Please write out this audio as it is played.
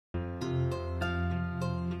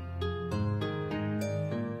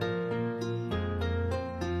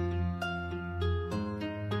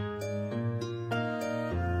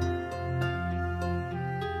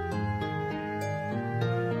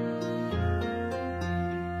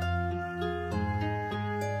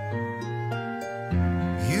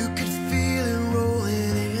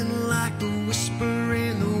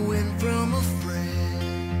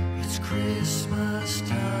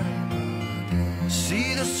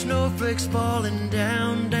snowflakes falling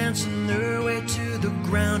down, dancing their way to the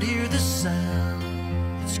ground. Hear the sound,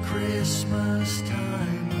 it's Christmas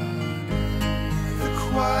time again. The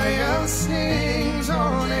choir sings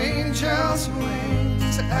on angels'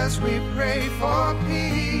 wings as we pray for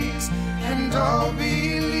peace and all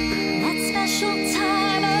believe. That special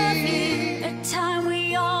time of year, a time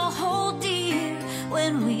we all hold dear,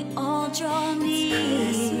 when we all draw near.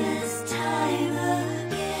 Christmas time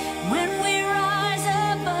again. When we rise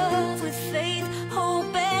above with faith,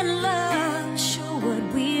 hope, and love, show what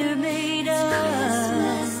we're made of.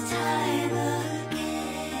 Christmas time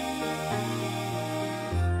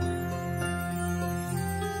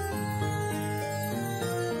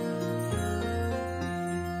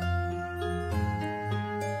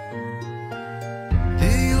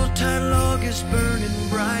The Yuletide log is burning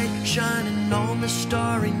bright, shining on the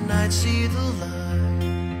starry night. See the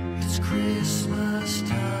light, it's Christmas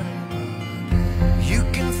time again. You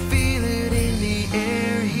can feel it in the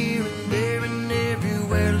air, here and there and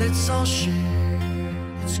everywhere. Let's all share,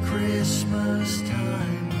 it's Christmas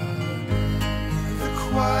time again. The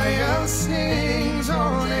choir sings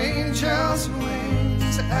on angels'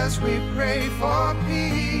 wings as we pray for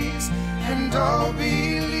peace and all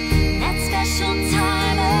believe. that special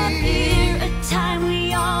time of year, a time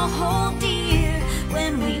we all hold dear,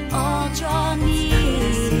 when we all draw near.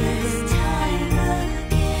 Christmas time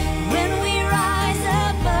again. When we rise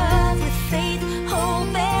above with faith,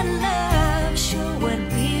 hope, and love, show what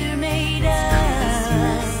we're made of.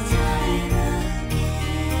 Christmas time again.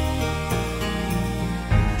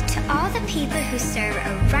 To all the people who serve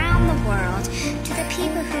around the world, to the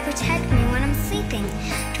people who protect me when I'm sleeping,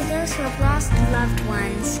 to those who have lost loved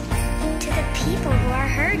ones, to the people who are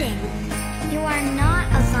hurting, you are not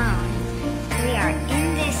alone. We are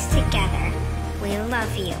in this together. We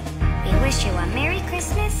love you. We wish you a Merry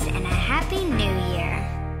Christmas and a Happy New Year.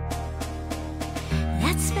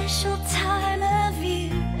 That special time of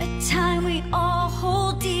year, a time we all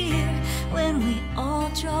hold dear, when we all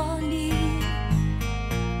draw near.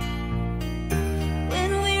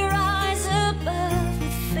 When we rise above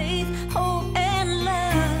with faith, hope, and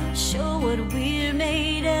love, show what we're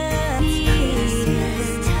made of.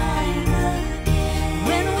 Christmas time again.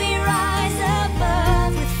 When we rise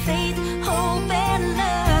above with faith, hope, and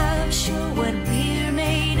love, show what we're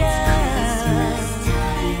made of. Christmas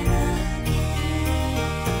time again.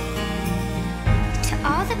 To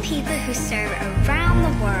all the people who serve around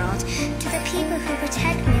the world, to the people who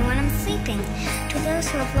protect me when I'm sleeping, to those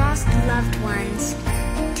who have lost loved ones,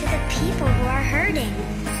 to the people who are hurting,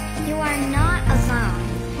 you are not alone.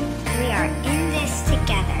 We are in this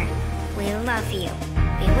together. We love you.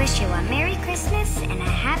 We wish you a Merry Christmas and a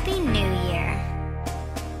Happy New Year.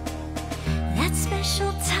 That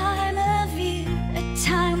special time of year, a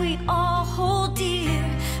time we all hold dear,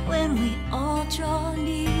 when we all draw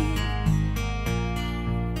near.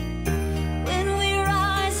 When we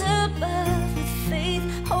rise above with faith,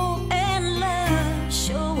 hope, and love,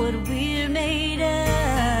 show what we're made of.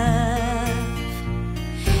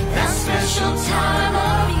 That special time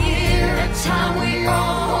of year, a time we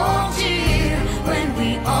all hold dear, when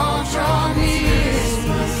we all draw near.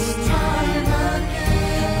 Christmas time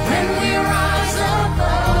again. When we rise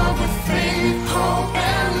above with faith, hope,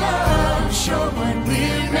 and love, show what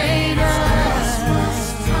we're made of.